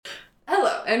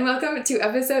Hello, and welcome to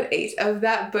episode 8 of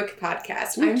That Book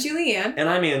Podcast. I'm Julianne. And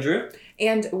I'm Andrew.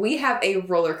 And we have a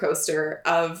roller coaster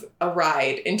of a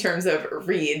ride in terms of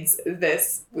reads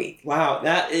this week. Wow,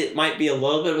 it might be a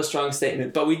little bit of a strong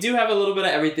statement, but we do have a little bit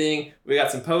of everything. We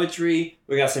got some poetry,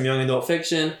 we got some young adult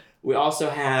fiction, we also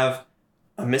have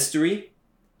a mystery.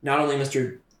 Not only a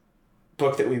mystery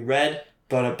book that we read,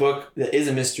 but a book that is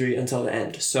a mystery until the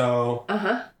end. So,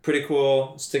 pretty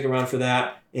cool. Stick around for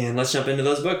that, and let's jump into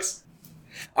those books.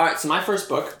 All right, so my first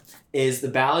book is The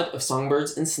Ballad of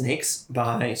Songbirds and Snakes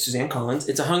by Suzanne Collins.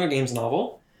 It's a Hunger Games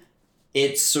novel.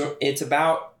 It's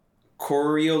about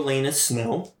Coriolanus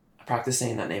Snow. I practice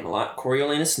saying that name a lot.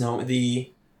 Coriolanus Snow, the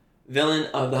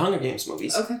villain of the Hunger Games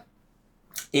movies. Okay.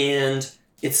 And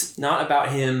it's not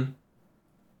about him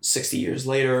 60 years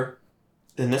later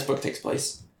than this book takes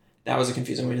place. That was a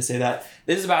confusing way to say that.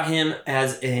 This is about him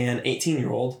as an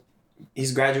 18-year-old.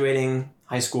 He's graduating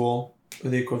high school, or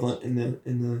the equivalent in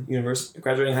the universe,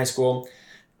 graduating high school,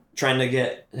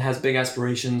 has big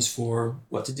aspirations for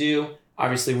what to do.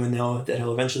 Obviously, we know that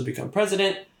he'll eventually become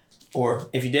president, or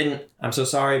if you didn't, I'm so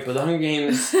sorry, but the Hunger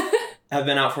Games have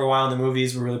been out for a while and the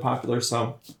movies were really popular,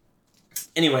 so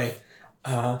anyway,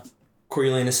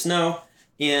 Coriolanus Snow,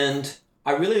 and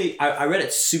I read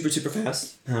it super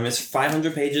fast. It's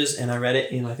 500 pages, and I read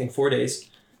it in, I think, 4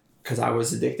 days, because I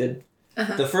was addicted.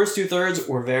 The first 2/3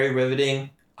 were very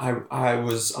riveting. I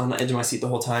was on the edge of my seat the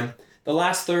whole time. The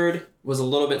last third was a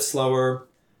little bit slower.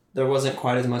 There wasn't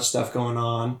quite as much stuff going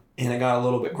on, and it got a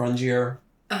little bit grungier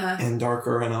and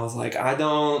darker, and I was like, I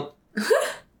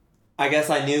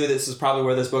guess I knew this is probably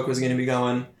where this book was going to be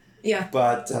going. Yeah.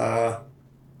 But,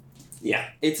 yeah,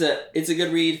 it's a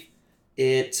good read.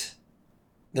 It's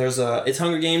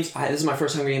Hunger Games. This is my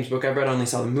first Hunger Games book I've read. I only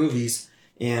saw the movies,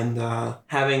 and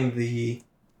having the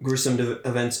gruesome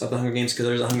events of the Hunger Games, because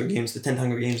there's a Hunger Games, the 10th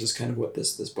Hunger Games is kind of what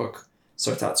this book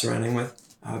starts out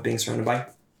being surrounded by,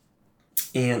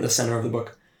 and the center of the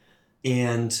book,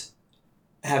 and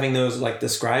having those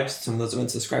described, some of those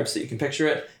events described so you can picture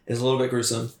it, is a little bit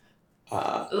gruesome.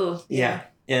 Yeah.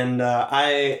 And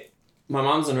my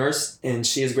mom's a nurse, and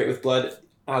she is great with blood.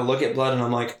 I look at blood and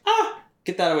I'm like,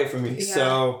 get that away from me. Yeah.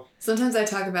 So sometimes I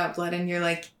talk about blood and you're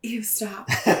like, ew, stop.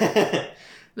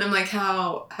 And I'm like,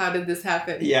 how did this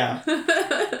happen? Yeah,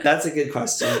 that's a good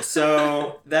question.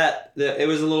 So it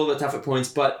was a little bit tough at points,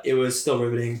 but it was still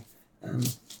riveting,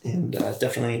 and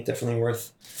definitely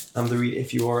worth the read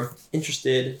if you are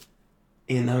interested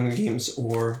in the Hunger Games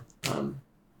or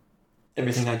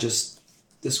everything I just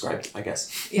described, I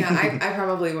guess. Yeah, I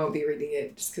probably won't be reading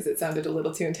it just because it sounded a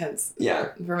little too intense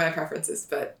for my preferences,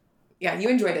 but yeah, you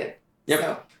enjoyed it. Yep.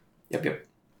 So. Yep.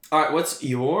 All right, what's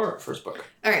your first book?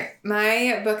 All right,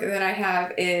 my book that I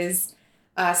have is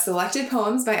Selected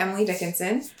Poems by Emily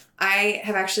Dickinson. I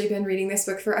have actually been reading this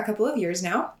book for a couple of years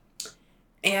now.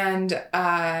 And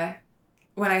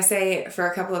when I say for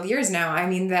a couple of years now, I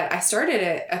mean that I started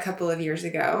it a couple of years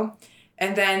ago.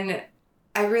 And then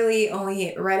I really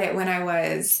only read it when I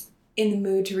was in the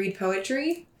mood to read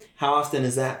poetry. How often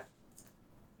is that?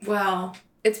 Well,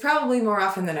 it's probably more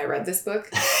often than I read this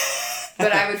book.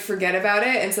 But I would forget about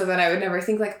it, and so then I would never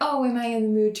think am I in the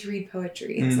mood to read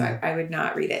poetry? And so I would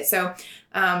not read it. So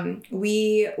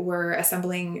we were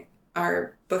assembling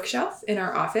our bookshelf in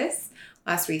our office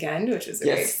last weekend, which was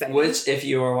very exciting. Which, if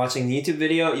you are watching the YouTube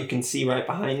video, you can see right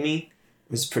behind me.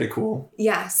 It was pretty cool.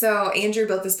 Yeah, so Andrew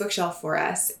built this bookshelf for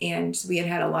us, and we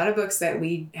had a lot of books that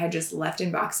we had just left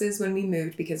in boxes when we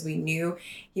moved because we knew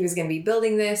he was going to be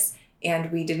building this,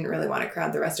 and we didn't really want to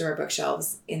crowd the rest of our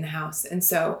bookshelves in the house. And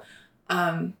so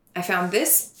I found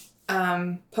this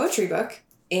poetry book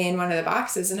in one of the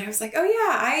boxes, and I was like, oh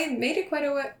yeah, I made it quite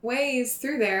a ways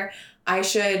through there. I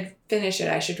should finish it.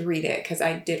 I should read it because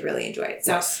I did really enjoy it.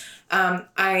 So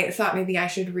I thought maybe I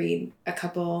should read a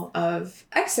couple of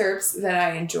excerpts that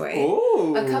I enjoyed.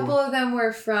 Ooh. A couple of them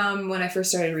were from when I first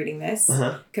started reading this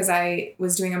because I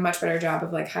was doing a much better job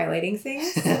of highlighting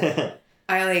things.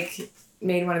 I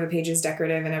made one of the pages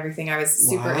decorative and everything. I was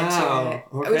super into it.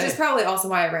 Okay. Which is probably also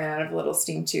why I ran out of a little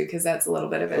steam too, because that's a little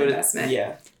bit of an investment.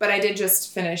 Yeah. But I did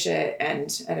just finish it,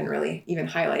 and I didn't really even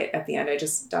highlight at the end. I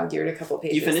just dog-eared a couple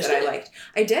pages I liked.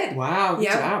 I did. Wow, good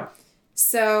job.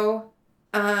 So,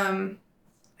 I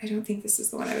don't think this is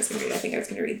the one I was going to read. I think I was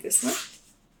going to read this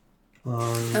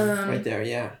one. Right there,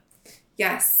 yeah.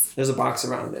 Yes. There's a box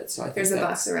around it, so I think there's a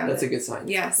box around it. That's a good sign.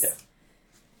 Yes.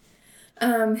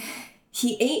 Yeah.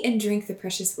 He ate and drank the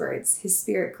precious words. His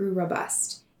spirit grew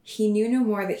robust. He knew no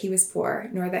more that he was poor,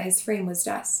 nor that his frame was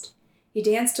dust. He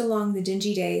danced along the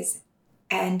dingy days,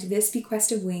 and this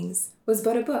bequest of wings was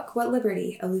but a book. What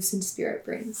liberty a loosened spirit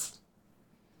brings.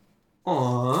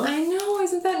 Aww. I know,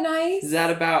 isn't that nice? nice. Is that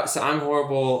about... So I'm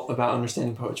horrible about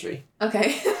understanding poetry.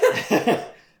 Okay.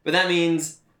 But that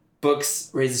means books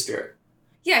raise the spirit.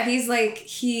 Yeah, he's like,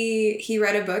 he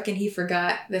read a book and he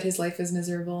forgot that his life was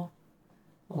miserable.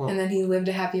 Oh. And then he lived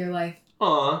a happier life.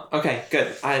 Aw, okay,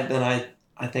 good. I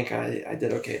think I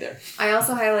did okay there. I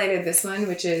also highlighted this one,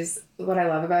 which is, what I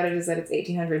love about it is that it's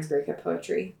 1800s breakup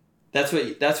poetry. That's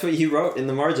what you wrote in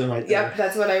the margin right there. Yep,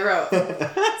 that's what I wrote.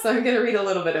 So I'm going to read a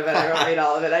little bit of it. I won't read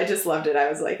all of it. I just loved it. I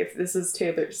was like, if this was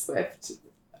Taylor Swift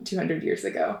 200 years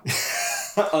ago.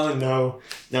 Oh no.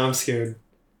 Now I'm scared.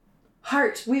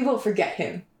 Heart, we will forget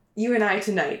him. You and I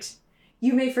tonight.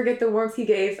 You may forget the warmth he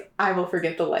gave. I will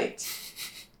forget the light.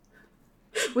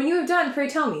 When you have done, pray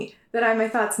tell me, that I my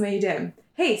thoughts may dim.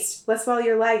 Haste, lest while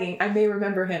you're lagging, I may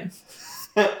remember him.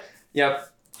 Yep.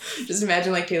 Just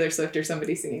imagine like Taylor Swift or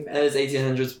somebody singing that. That is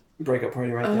 1800s breakup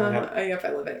party right there. Yep. Yep,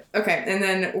 I love it. Okay, and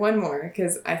then one more,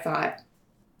 because I thought,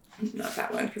 not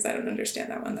that one, because I don't understand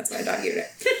that one. That's why I dog-eared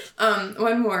it.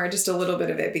 One more, just a little bit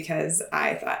of it, because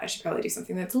I thought I should probably do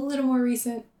something that's a little more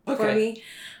recent for me.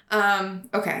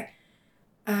 Okay.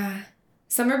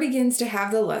 Summer begins to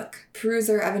have the look,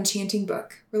 peruser of enchanting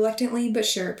book, reluctantly but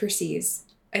sure perceives,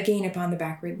 again upon the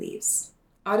backward leaves.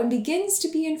 Autumn begins to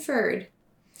be inferred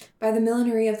by the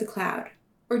millinery of the cloud,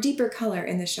 or deeper color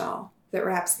in the shawl that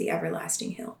wraps the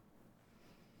everlasting hill.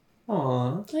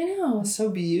 Aw. I know. That's so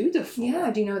beautiful.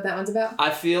 Yeah, do you know what that one's about?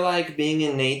 I feel like being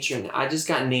in nature, and I just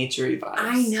got nature-y vibes.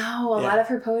 I know. A lot of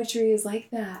her poetry is like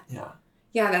that. Yeah.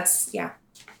 Yeah, It's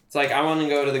like, I want to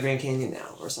go to the Grand Canyon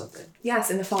now, or something. Yes,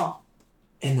 in the fall.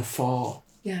 In the fall.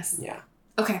 Yes. Yeah.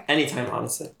 Okay. Anytime,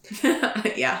 honestly.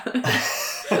 Yeah.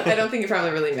 I don't think it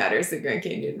probably really matters the Grand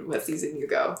Canyon what season you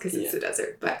go, because it's the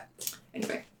desert. But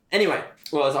anyway.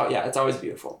 Well, it's always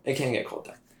beautiful. It can get cold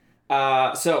there.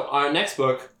 So our next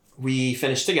book we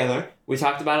finished together. We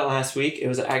talked about it last week. It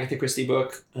was an Agatha Christie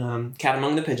book, Cat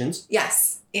Among the Pigeons.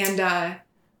 Yes. And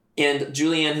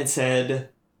Julianne had said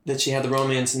that she had the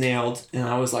romance nailed, and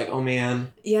I was like, oh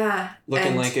man. Yeah.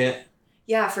 Looking like it.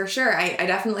 Yeah, for sure. I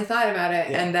definitely thought about it.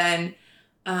 Yeah. And then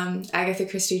Agatha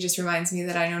Christie just reminds me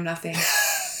that I know nothing.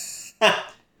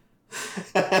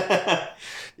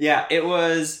 Yeah, it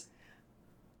was,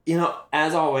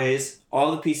 as always,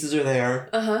 all the pieces are there.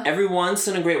 Uh-huh. Every once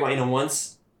in a great while,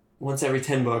 once every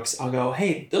 10 books, I'll go,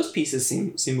 hey, those pieces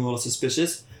seem a little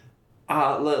suspicious.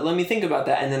 Let me think about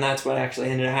that. And then that's what actually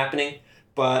ended up happening.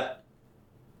 But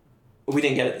we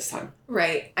didn't get it this time.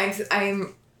 Right. I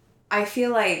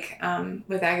feel like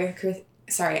with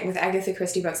Agatha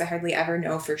Christie books, I hardly ever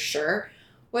know for sure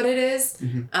what it is.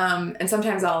 Mm-hmm. And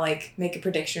sometimes I'll make a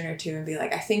prediction or two and be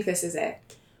like, I think this is it.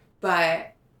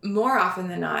 But more often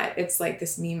than not, it's like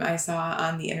this meme I saw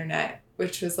on the internet,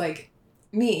 which was like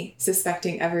me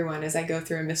suspecting everyone as I go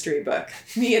through a mystery book.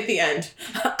 Me at the end.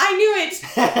 I knew it!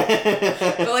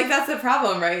 But that's the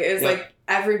problem, right? Is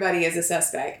everybody is a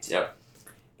suspect. Yep.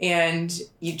 And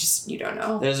you don't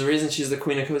know. There's a reason she's the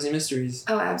queen of cozy mysteries.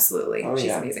 Oh, absolutely.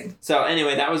 She's amazing. So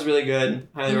anyway, that was really good.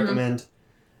 Highly recommend.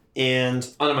 And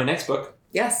on to my next book.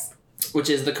 Yes. Which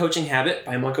is The Coaching Habit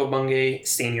by Michael Bungay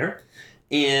Stanier.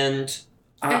 And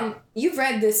you've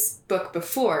read this book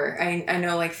before. I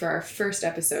know for our first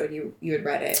episode you had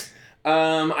read it.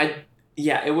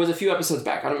 It was a few episodes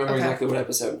back. I don't remember exactly what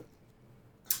episode.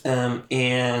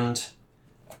 And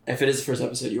if it is the first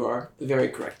episode, you are very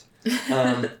correct.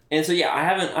 And so I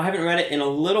haven't read it in a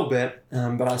little bit,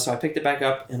 but I picked it back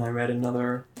up and I read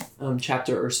another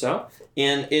chapter or so,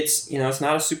 and it's it's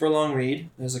not a super long read.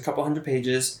 There's a couple hundred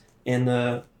pages, and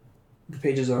the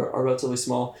pages are relatively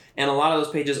small, and a lot of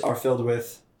those pages are filled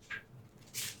with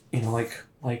like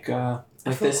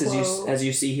this as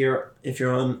you see here if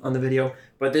you're on the video,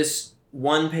 but this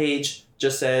one page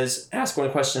just says ask one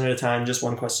question at a time, just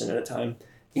one question at a time,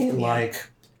 in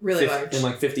really large,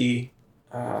 in 50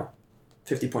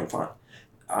 point font.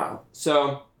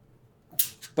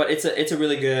 But it's a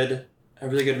really good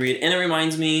read, and it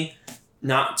reminds me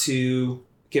not to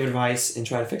give advice and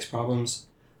try to fix problems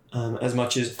as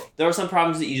much as there are some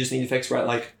problems that you just need to fix, right?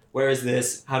 Like, where is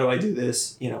this? How do I do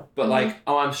this? But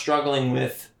I'm struggling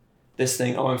with this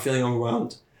thing. Oh, I'm feeling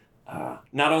overwhelmed.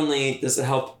 Not only does it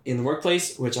help in the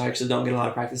workplace, which I actually don't get a lot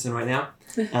of practice in right now,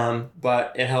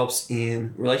 but it helps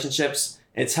in relationships.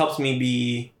 It's helped me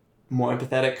be more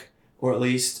empathetic, or at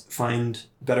least find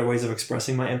better ways of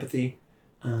expressing my empathy,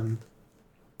 and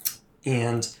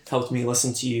helped me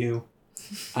listen to you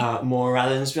more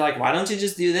rather than just be like, why don't you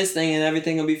just do this thing and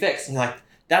everything will be fixed? And you're like,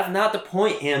 that's not the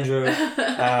point, Andrew.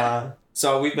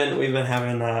 So we've been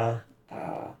having.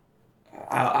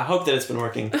 I hope that it's been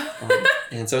working,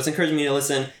 and so it's encouraging me to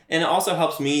listen, and it also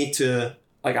helps me to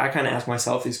I kind of ask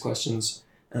myself these questions,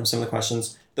 some of the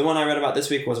questions, The one I read about this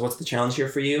week was What's the Challenge Here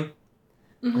for You?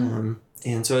 Mm-hmm.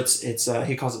 And so it's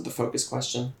he calls it the focus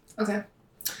question. Okay.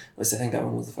 At least I think that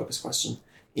one was the focus question.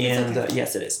 It's And okay.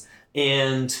 yes, it is.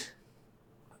 And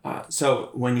so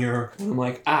when I'm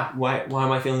like, why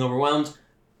am I feeling overwhelmed?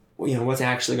 Well, you know, what's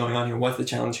actually going on here? What's the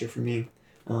challenge here for me?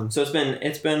 So it's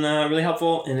been really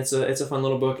helpful, and it's a fun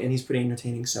little book, and he's pretty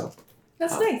entertaining. So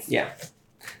That's nice. Yeah.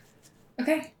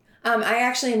 Okay. I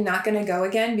actually am not going to go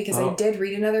again because I Oh. did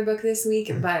read another book this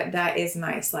week, but that is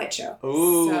my slideshow.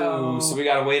 Ooh, so we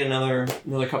gotta wait another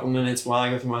couple minutes while I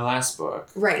go through my last book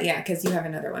Right, yeah, because you have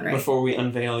another one, right? before we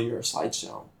unveil your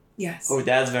slideshow. Yes. Oh,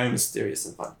 that's very mysterious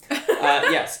and fun.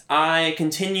 Yes, I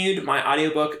continued my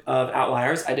audiobook of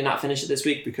Outliers. I did not finish it this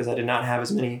week because I did not have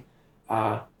as many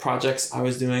projects I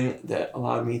was doing that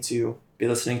allowed me to be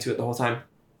listening to it the whole time.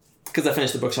 Because I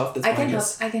finished the bookshelf. That's I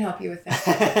can help you with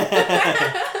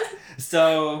that.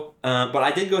 So, but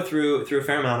I did go through a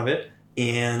fair amount of it,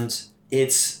 and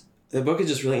the book is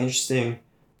just really interesting.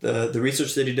 The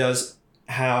research that he does,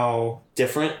 how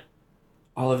different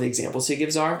all of the examples he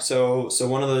gives are. So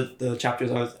one of the chapters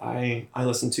I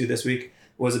listened to this week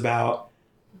was about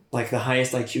like the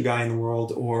highest IQ guy in the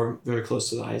world, or very close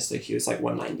to the highest IQ. It's like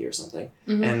 190 or something,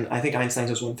 Mm-hmm. and I think Einstein's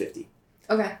was 150.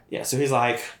 Okay. Yeah, so he's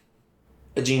like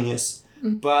a genius,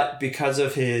 Mm. but because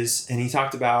of and he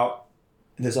talked about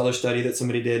this other study that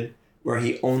somebody did where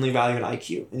he only valued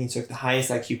IQ, and he took the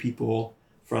highest IQ people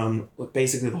from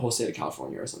basically the whole state of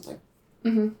California or something.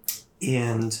 Mm-hmm.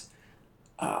 And,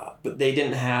 but they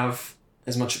didn't have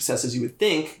as much success as you would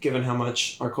think, given how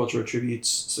much our culture attributes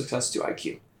success to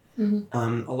IQ.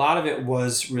 Mm-hmm. A lot of it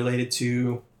was related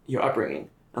to your upbringing.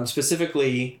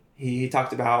 Specifically, he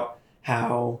talked about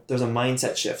how there's a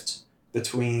mindset shift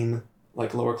between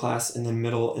like lower class and then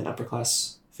middle and upper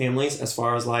class families, as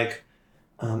far as like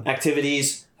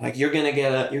activities. Like you're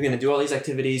gonna do all these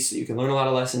activities so you can learn a lot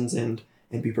of lessons and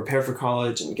be prepared for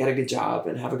college and get a good job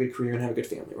and have a good career and have a good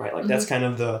family, right? Like that's kind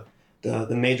of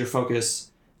the major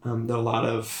focus that a lot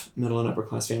of middle and upper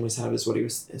class families have, is what he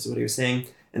was saying,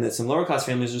 and that some lower class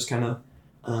families just kind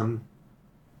of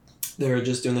they're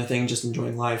just doing their thing, just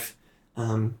enjoying life,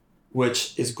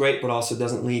 which is great, but also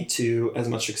doesn't lead to as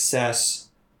much success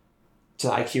to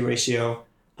the IQ ratio.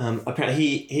 Apparently,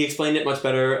 he explained it much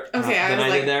better Okay, than I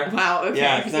did there. Wow, okay.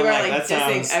 Yeah, 'cause you I'm were like, like that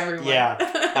dissing sounds- everyone.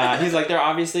 yeah. He's like, there are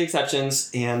obviously exceptions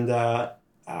and all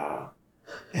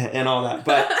that.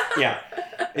 But yeah,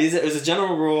 it was a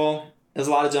general rule. There's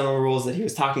a lot of general rules that he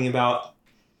was talking about.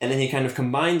 And then he kind of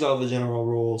combines all the general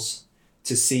rules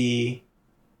to see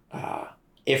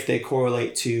if they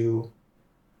correlate to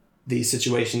these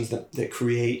situations that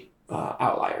create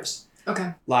outliers.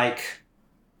 Okay. Like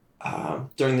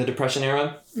during the Depression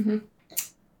era, Mm-hmm.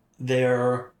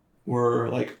 there were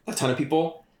like a ton of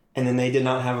people, and then they did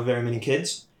not have very many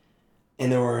kids,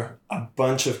 and there were a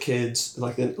bunch of kids.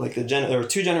 There were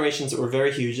two generations that were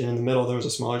very huge, and in the middle there was a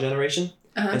smaller generation.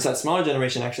 Uh-huh. And so that smaller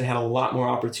generation actually had a lot more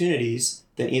opportunities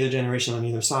than either generation on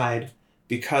either side,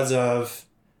 because of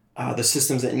the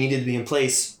systems that needed to be in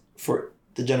place for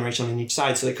the generation on each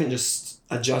side. So they couldn't just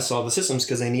adjust all the systems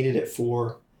because they needed it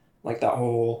for like that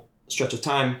whole stretch of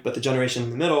time. But the generation in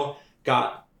the middle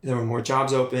there were more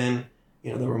jobs open,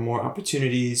 there were more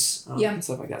opportunities and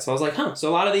stuff like that. So I was like, So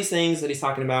a lot of these things that he's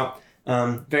talking about,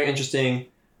 very interesting.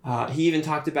 He even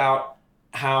talked about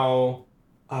how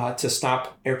to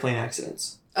stop airplane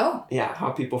accidents. Oh. Yeah, how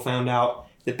people found out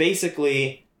that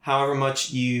basically, however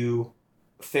much you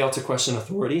fail to question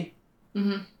authority,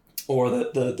 Mm-hmm. or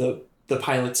the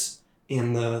pilots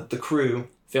and the crew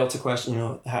fail to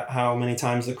question, how many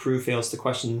times the crew fails to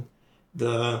question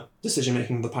the decision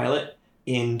making of the pilot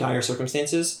in dire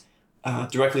circumstances,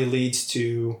 directly leads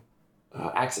to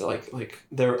accident. Like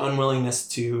their unwillingness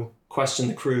to question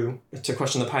the crew, to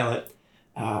question the pilot,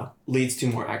 leads to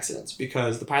more accidents,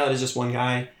 because the pilot is just one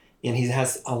guy and he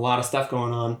has a lot of stuff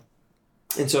going on.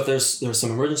 And so if there's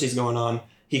some emergencies going on,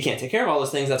 he can't take care of all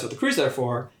those things. That's what the crew's there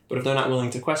for. But if they're not willing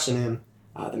to question him,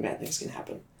 then bad things can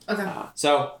happen. Okay.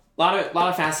 So a lot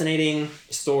of fascinating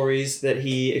stories that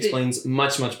he explains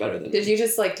much better than me. Did you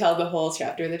just tell the whole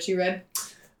chapter that you read?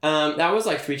 That was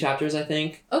like 3 chapters, I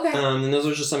think. Okay. And those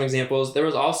were just some examples. There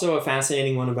was also a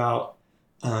fascinating one about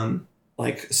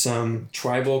like some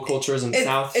tribal cultures in the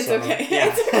South. It's okay.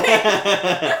 Yeah. It's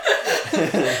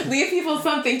okay. Leave people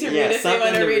something to read if they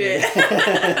want to read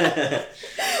it.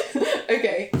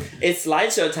 Okay. It's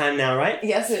slideshow time now, right?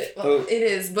 Yes, it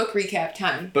is book recap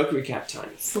time. Book recap time.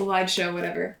 Slideshow,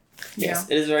 whatever. Yes,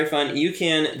 it is very fun.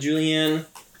 Julianne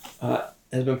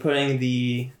has been putting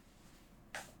the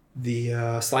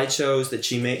slideshows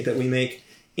that we make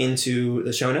into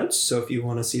the show notes. So if you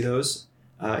want to see those,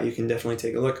 you can definitely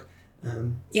take a look.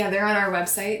 Yeah, they're on our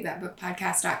website,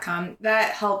 thatbookpodcast.com.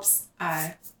 That helps.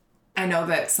 I know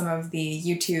that some of the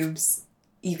YouTubes,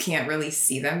 you can't really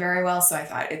see them very well, so I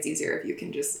thought it's easier if you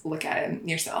can just look at it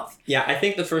yourself. Yeah, I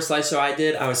think the first slideshow I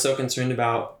did, I was so concerned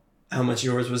about how much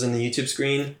yours was in the YouTube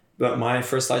screen, but my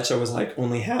first slideshow was like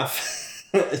only half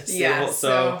stable. Yeah,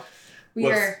 so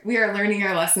we are learning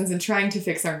our lessons and trying to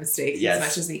fix our mistakes as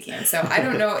much as we can. So I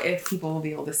don't know if people will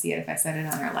be able to see it if I set it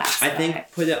on our laps. I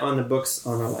think put it on the books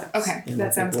on our laps. Okay,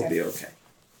 that sounds good. We'll be okay.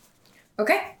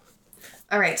 Okay.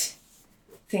 All right.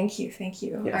 Thank you.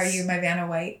 Yes. Are you my Vanna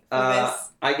White for this?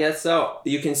 I guess so.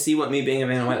 You can see what me being a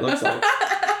Vanna White looks like.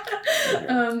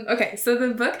 Okay, so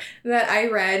the book that I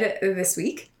read this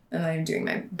week, and I'm doing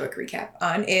my book recap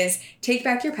on, is Take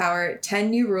Back Your Power, 10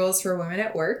 New Rules for Women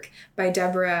at Work by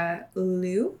Deborah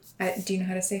Liu. Do you know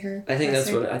how to say her? I think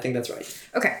that's right.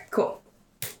 Okay, cool.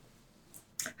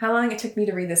 How long it took me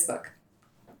to read this book?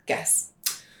 Guess.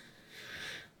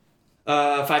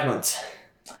 5 months.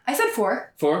 I said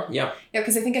 4. 4? Yeah. Yeah,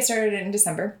 because I think I started it in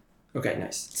December. Okay,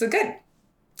 nice. So good.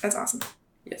 That's awesome.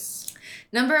 Yes.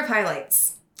 Number of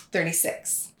highlights,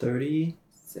 36.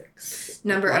 36.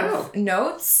 Number of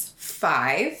notes,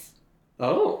 5.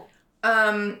 Oh.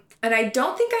 And I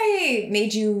don't think I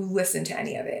made you listen to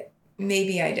any of it.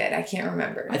 Maybe I did. I can't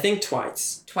remember. I think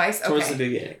twice. Twice? Okay. Towards the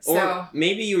beginning. Or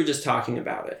maybe you were just talking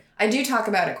about it. I do talk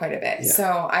about it quite a bit,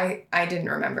 so I didn't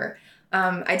remember.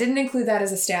 I didn't include that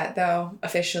as a stat, though,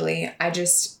 officially. I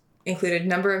just included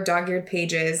number of dog-eared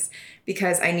pages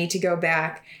because I need to go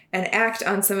back and act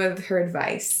on some of her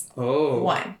advice. Oh.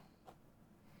 1.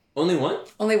 Only 1?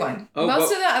 Only 1. Oh,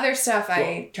 Most of the other stuff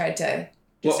I tried to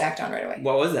just act on right away.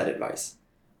 What was that advice?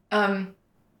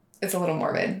 It's a little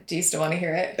morbid. Do you still want to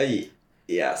hear it?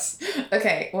 Yes.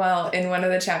 Okay, well, in one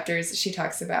of the chapters, she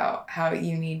talks about how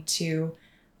you need to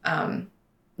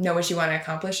know what you want to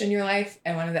accomplish in your life.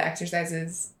 And one of the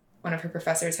exercises one of her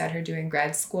professors had her do in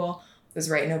grad school was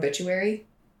write an obituary.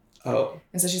 Oh.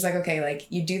 And so she's like, okay, like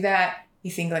you do that.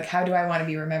 You think like, how do I want to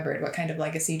be remembered? What kind of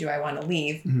legacy do I want to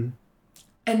leave? Mm-hmm.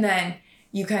 And then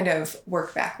you kind of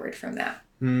work backward from that.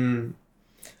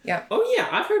 Yeah. Oh yeah,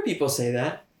 I've heard people say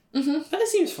that. Mm-hmm. But it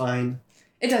seems fine.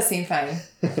 It does seem fine.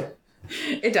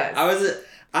 It does.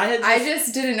 I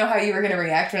just didn't know how you were going to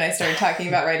react when I started talking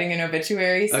about writing an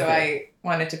obituary, so I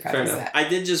wanted to preface that. I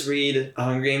did just read a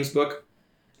Hunger Games book.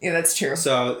 Yeah, that's true.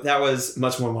 So that was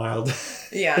much more mild.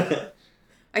 Yeah.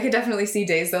 I could definitely see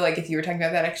days, though, like if you were talking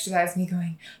about that exercise, me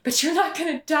going, but you're not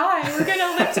going to die. We're going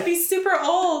to live to be super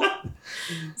old.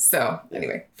 So,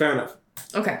 anyway. Fair enough.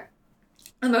 Okay.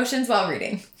 Emotions while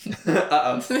reading.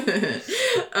 Uh-oh.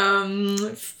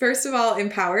 First of all,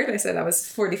 empowered. I said that was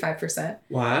 45%.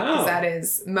 Wow. Because that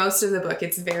is most of the book.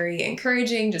 It's very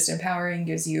encouraging, just empowering,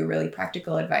 gives you really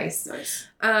practical advice. Nice.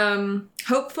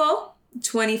 Hopeful,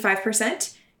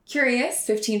 25%. Curious,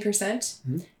 15%.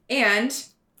 Mm-hmm. And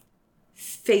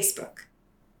Facebook,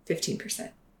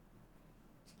 15%.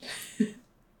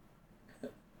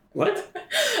 What?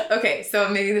 Okay, so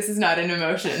maybe this is not an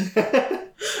emotion.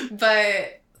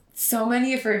 But so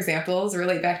many of her examples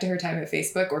relate back to her time at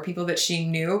Facebook or people that she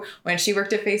knew when she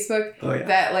worked at Facebook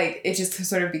that like it just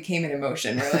sort of became an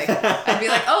emotion where like I'd be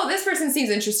like, oh, this person seems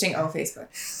interesting. Oh, Facebook.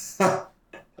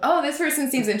 Oh, this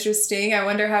person seems interesting. I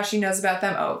wonder how she knows about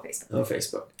them. Oh, Facebook. Oh,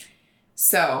 Facebook.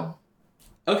 So.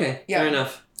 Okay. Yeah. Fair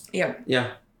enough. Yeah.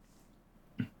 Yeah.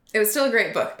 It was still a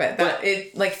great book, but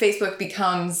it like Facebook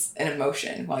becomes an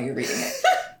emotion while you're reading it.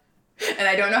 And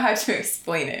I don't know how to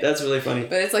explain it. That's really funny.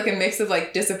 But it's like a mix of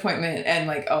like disappointment and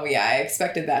like, oh yeah, I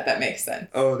expected that. That makes sense.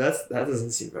 Oh, that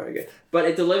doesn't seem very good. But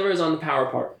it delivers on the power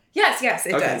part. Yes,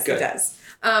 it does. Good. It does.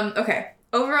 Okay.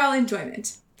 Overall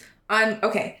enjoyment.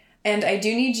 And I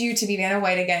do need you to be Vanna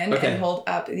White again and hold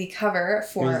up the cover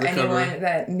for anyone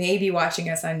that may be watching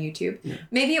us on YouTube. Yeah.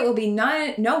 Maybe it will be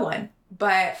no one.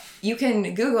 But you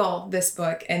can Google this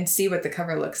book and see what the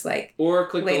cover looks like. Or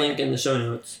click the link in the show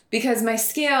notes. Because my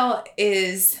scale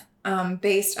is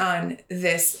based on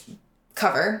this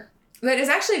cover that is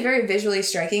actually very visually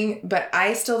striking, but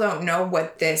I still don't know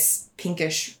what this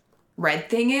pinkish red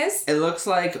thing is. It looks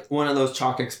like one of those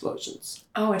chalk explosions.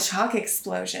 Oh, a chalk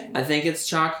explosion. I think it's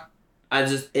chalk.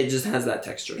 It just has that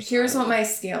texture. Here's what my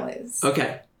scale is.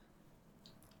 Okay.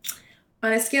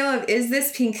 On a scale of, is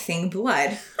this pink thing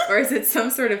blood, or is it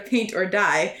some sort of paint or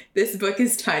dye, this book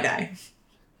is tie-dye.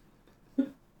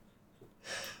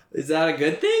 Is that a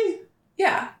good thing?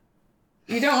 Yeah.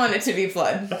 You don't want it to be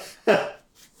blood. And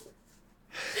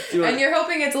you're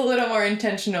hoping it's a little more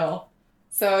intentional.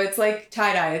 So it's like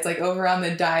tie-dye. It's like over on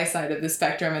the dye side of the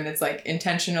spectrum, and it's like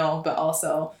intentional, but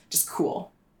also just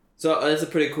cool. So it's a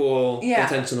pretty cool,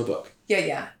 intentional book.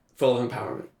 Yeah. Full of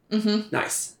empowerment. Mm-hmm.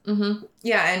 Nice. Mm-hmm.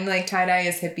 Yeah, and like tie-dye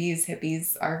is hippies.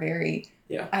 Hippies are very...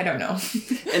 Yeah. I don't know.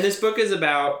 And this book is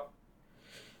about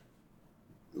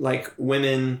like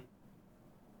women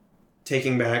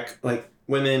taking back, like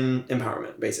women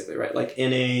empowerment, basically, right? Like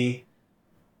in a...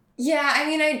 Yeah, I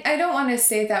mean, I don't want to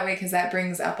say it that way because that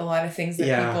brings up a lot of things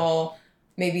that people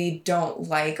maybe don't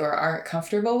like or aren't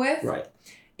comfortable with. Right.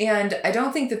 And I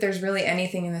don't think that there's really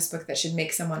anything in this book that should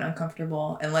make someone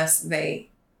uncomfortable unless they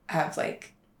have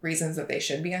like reasons that they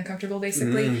should be uncomfortable,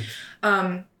 basically.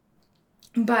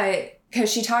 But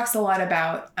because she talks a lot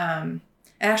about, and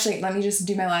actually, let me just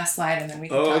do my last slide and then we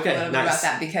can talk a little bit about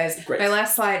that, because my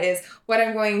last slide is what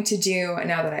I'm going to do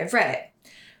now that I've read it.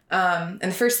 And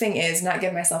the first thing is not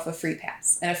give myself a free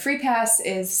pass. And a free pass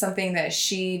is something that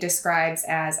she describes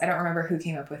as, I don't remember who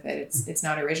came up with it. It's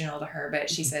not original to her, but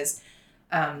she says,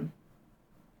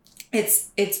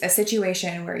 it's a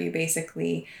situation where you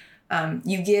basically,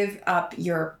 you give up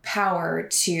your power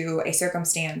to a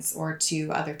circumstance or to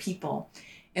other people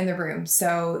in the room.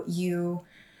 So you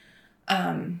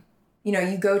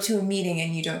go to a meeting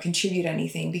and you don't contribute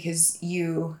anything because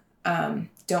you,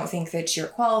 don't think that you're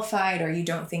qualified or you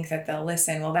don't think that they'll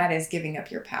listen. Well, that is giving up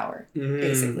your power,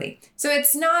 basically. So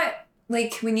it's not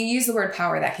like when you use the word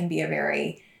power, that can be a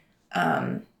very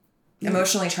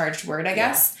emotionally charged word, I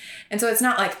guess. Yeah. And so it's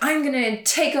not like I'm going to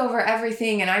take over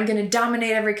everything and I'm going to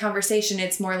dominate every conversation.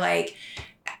 It's more like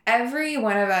every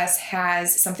one of us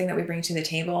has something that we bring to the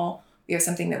table. We have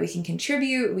something that we can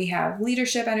contribute. We have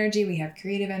leadership energy. We have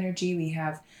creative energy. We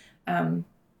have...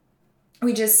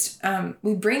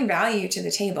 we bring value to the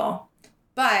table,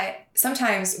 but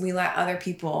sometimes we let other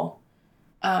people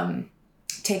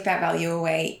take that value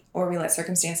away, or we let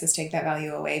circumstances take that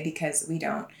value away because we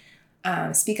don't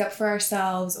speak up for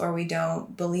ourselves, or we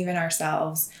don't believe in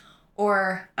ourselves,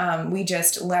 or we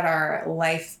just let our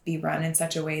life be run in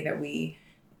such a way that we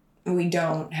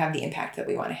don't have the impact that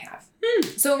we want to have.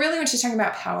 So really when she's talking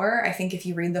about power, I think if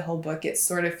you read the whole book, it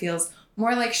sort of feels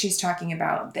more like she's talking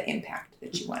about the impact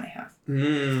that you want to have.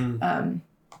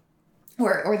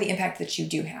 Or the impact that you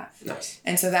do have. Nice.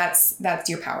 And so that's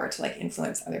your power to like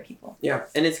influence other people. Yeah.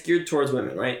 And it's geared towards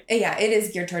women, right? Yeah, it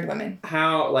is geared toward women.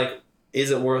 How, like,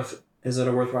 is it a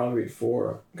worthwhile read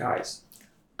for guys?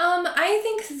 I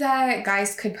think that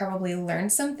guys could probably learn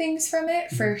some things from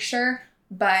it for sure,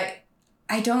 but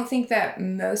I don't think that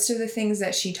most of the things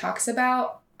that she talks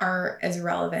about are as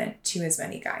relevant to as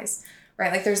many guys,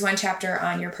 right? Like there's one chapter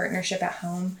on your partnership at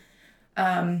home,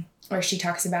 where she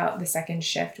talks about the second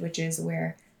shift, which is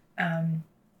where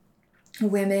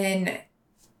women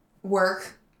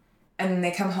work and then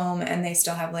they come home and they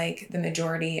still have like the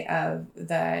majority of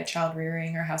the child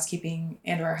rearing or housekeeping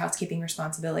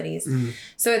responsibilities.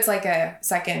 So it's like a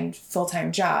second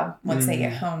full-time job once they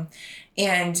get home.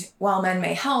 And while men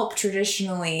may help,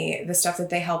 traditionally the stuff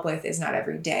that they help with is not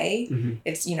every day.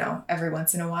 It's, every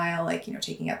once in a while, like,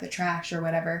 taking out the trash or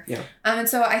whatever. Yeah. And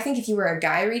so I think if you were a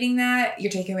guy reading that,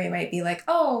 your takeaway might be like,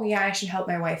 oh yeah, I should help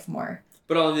my wife more.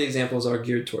 But all of the examples are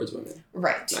geared towards women.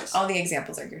 Right. Nice. All the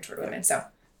examples are geared toward women. So.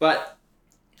 But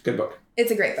good book. It's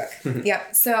a great book.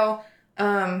 Yep. So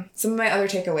some of my other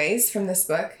takeaways from this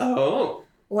book. Oh.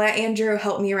 Let Andrew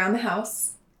help me around the house.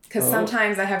 Because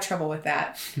sometimes I have trouble with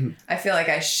that. I feel like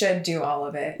I should do all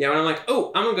of it. Yeah, when I'm like,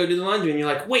 I'm going to go do the laundry. And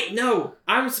you're like, wait, no,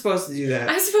 I'm supposed to do that.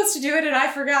 I'm supposed to do it and I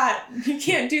forgot. You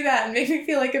can't do that and make me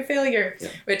feel like a failure. Yeah.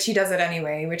 Which he does it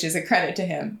anyway, which is a credit to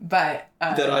him. But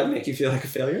did I make you feel like a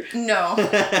failure? No.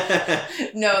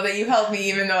 No, that you help me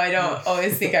even though I don't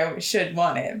always think I should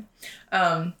want it.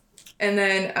 And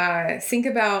then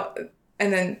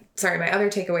my other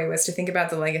takeaway was to think about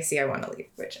the legacy I want to leave,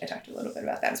 which I talked a little bit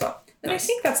about that as well. And nice. I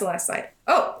think that's the last slide.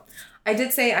 Oh, I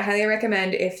did say I highly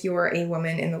recommend if you're a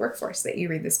woman in the workforce that you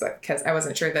read this book, because I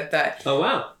wasn't sure that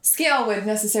the scale would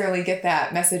necessarily get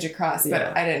that message across,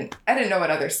 but I didn't know what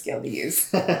other scale to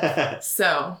use.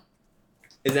 So.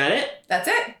 Is that it? That's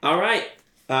it. All right.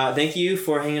 Thank you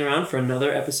for hanging around for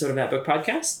another episode of That Book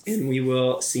Podcast, and we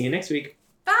will see you next week.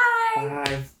 Bye.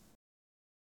 Bye.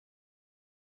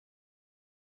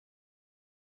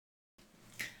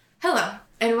 Hello,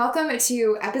 and welcome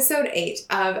to episode 8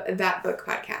 of That Book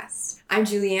Podcast. I'm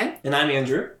Julianne. And I'm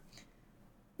Andrew.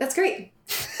 That's great.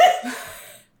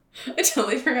 I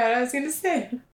totally forgot what I was going to say.